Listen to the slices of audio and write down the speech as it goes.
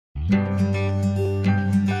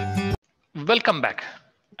Welcome back.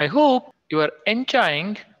 I hope you are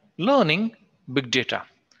enjoying learning big data.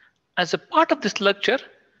 As a part of this lecture,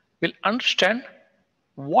 we'll understand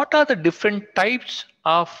what are the different types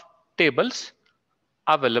of tables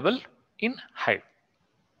available in Hive.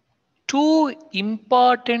 Two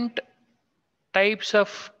important types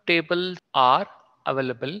of tables are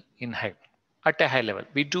available in Hive at a high level.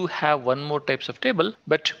 We do have one more types of table,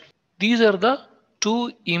 but these are the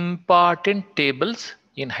two important tables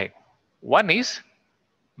in Hive. One is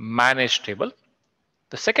managed table.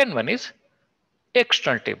 The second one is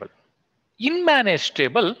external table. In managed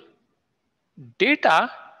table,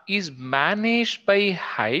 data is managed by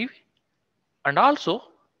Hive and also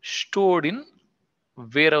stored in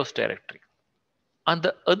warehouse directory. On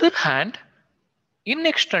the other hand, in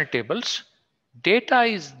external tables, data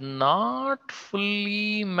is not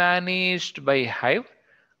fully managed by Hive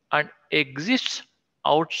and exists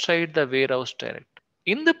outside the warehouse directory.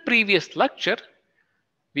 In the previous lecture,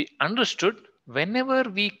 we understood whenever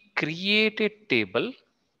we create a table,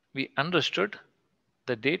 we understood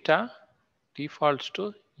the data defaults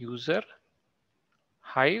to user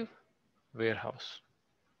Hive warehouse.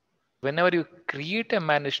 Whenever you create a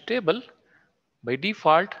managed table, by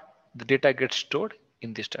default, the data gets stored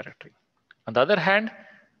in this directory. On the other hand,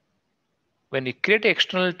 when you create an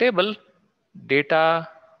external table, data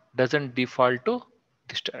doesn't default to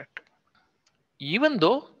this directory. Even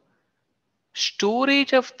though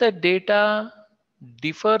storage of the data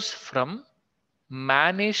differs from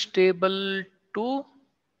managed table to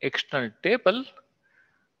external table,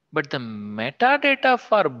 but the metadata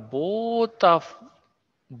for both of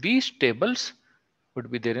these tables would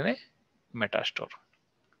be there in a metastore.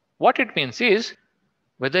 What it means is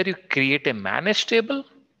whether you create a managed table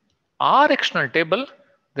or external table,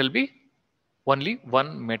 there will be only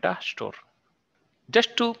one metastore.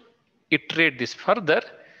 Just to iterate this further,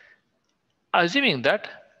 assuming that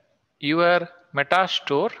your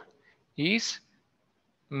metastore is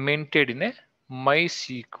maintained in a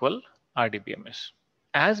MySQL RDBMS.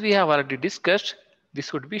 As we have already discussed,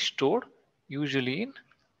 this would be stored usually in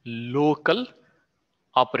local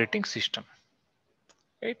operating system.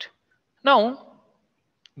 Right? Now,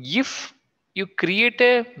 if you create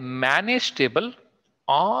a managed table,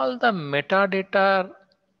 all the metadata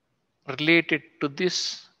related to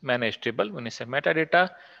this managed table, when you say metadata,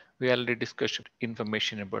 we already discussed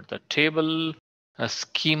information about the table, a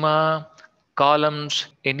schema, columns,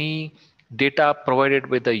 any data provided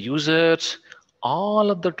by the users,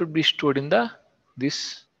 all of that would be stored in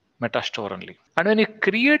this metastore only. And when you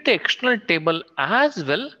create an external table as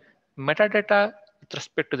well, metadata with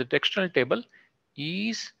respect to the external table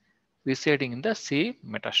is residing in the same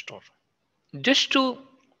metastore. Just to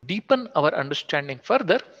deepen our understanding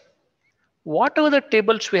further, whatever the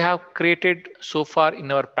tables we have created so far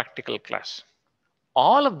in our practical class,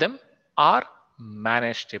 all of them are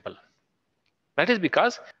managed table. That is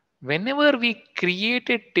because whenever we create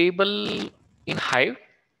a table in Hive,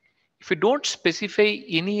 if you don't specify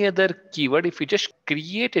any other keyword, if you just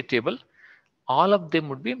create a table, all of them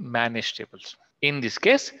would be managed tables. In this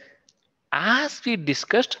case, as we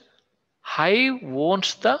discussed, Hive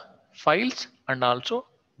owns the files and also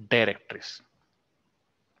directories.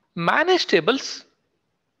 Managed tables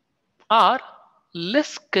are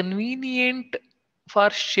less convenient for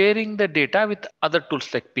sharing the data with other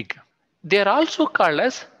tools like Pig. They are also called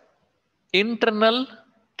as internal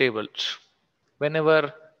tables.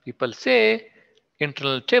 Whenever people say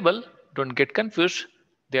internal table, don't get confused.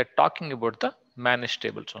 They are talking about the managed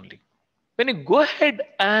tables only. When you go ahead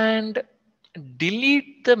and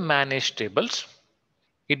delete the managed tables,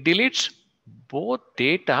 it deletes both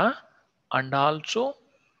data and also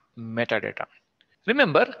metadata.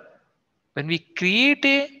 Remember, when we create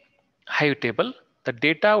a Hive table, the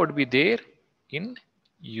data would be there in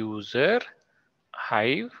user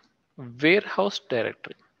Hive warehouse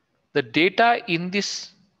directory. The data in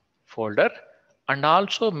this folder and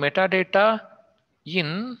also metadata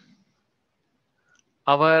in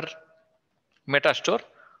our metastore,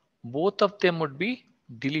 both of them would be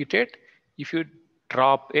deleted if you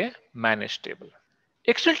drop a managed table.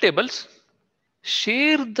 External tables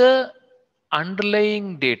share the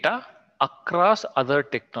underlying data across other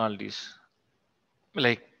technologies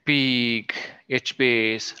like Pig,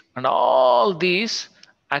 HBase, and all these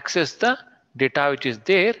access the data which is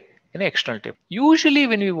there in an external table. Usually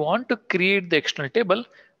when we want to create the external table,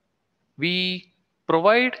 we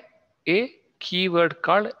provide a keyword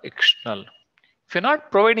called external. If you're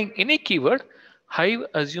not providing any keyword, Hive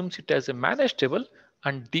assumes it as a managed table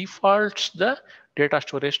and defaults the data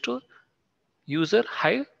storage to user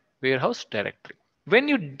Hive warehouse directory. When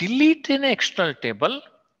you delete an external table,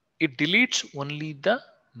 it deletes only the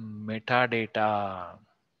metadata.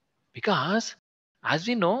 Because as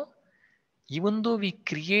we know, even though we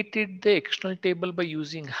created the external table by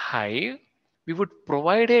using Hive, we would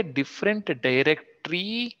provide a different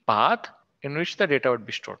directory path in which the data would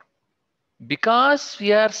be stored. Because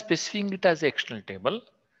we are specifying it as an external table,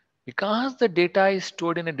 because the data is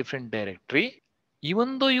stored in a different directory,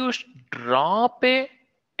 even though you drop a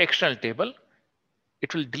external table,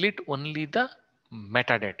 it will delete only the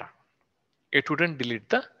metadata. It wouldn't delete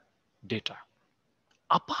the data.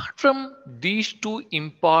 Apart from these two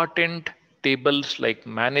important tables like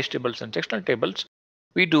managed tables and external tables,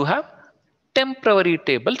 we do have temporary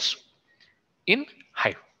tables in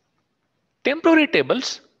Hive. Temporary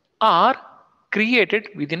tables are created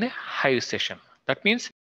within a Hive session. That means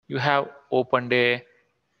you have opened a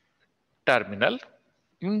terminal.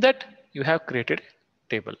 In that you have created a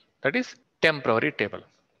table. That is temporary table.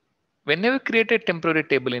 Whenever you create a temporary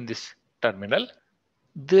table in this terminal,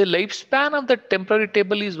 the lifespan of the temporary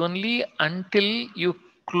table is only until you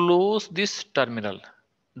close this terminal.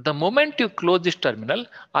 The moment you close this terminal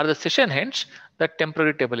or the session ends, the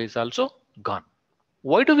temporary table is also gone.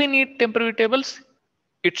 Why do we need temporary tables?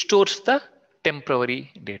 It stores the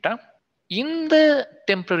temporary data. In the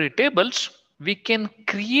temporary tables, we can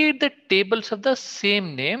create the tables of the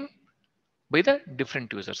same name by the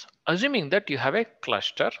different users. Assuming that you have a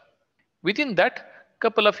cluster, within that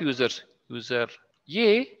couple of users, user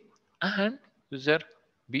A and user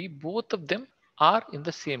B, both of them are in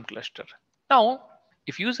the same cluster. Now,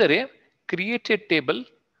 if user A creates a table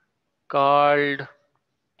called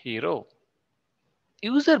hero,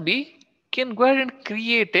 user B can go ahead and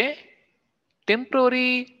create a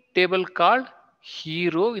temporary table called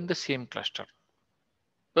hero in the same cluster.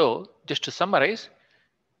 So just to summarize,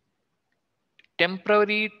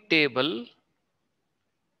 temporary table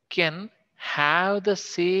can have the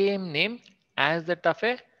same name as that of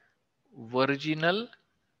a original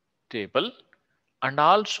table, and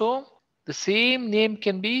also the same name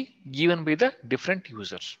can be given by the different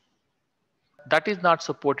users. That is not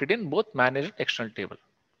supported in both managed and external table.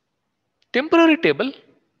 Temporary table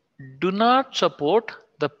do not support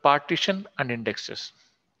the partition and indexes.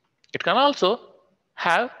 It can also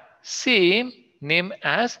have same name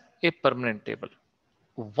as a permanent table.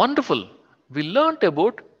 Wonderful. We learned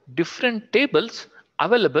about different tables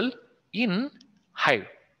available in Hive.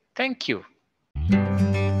 Thank you.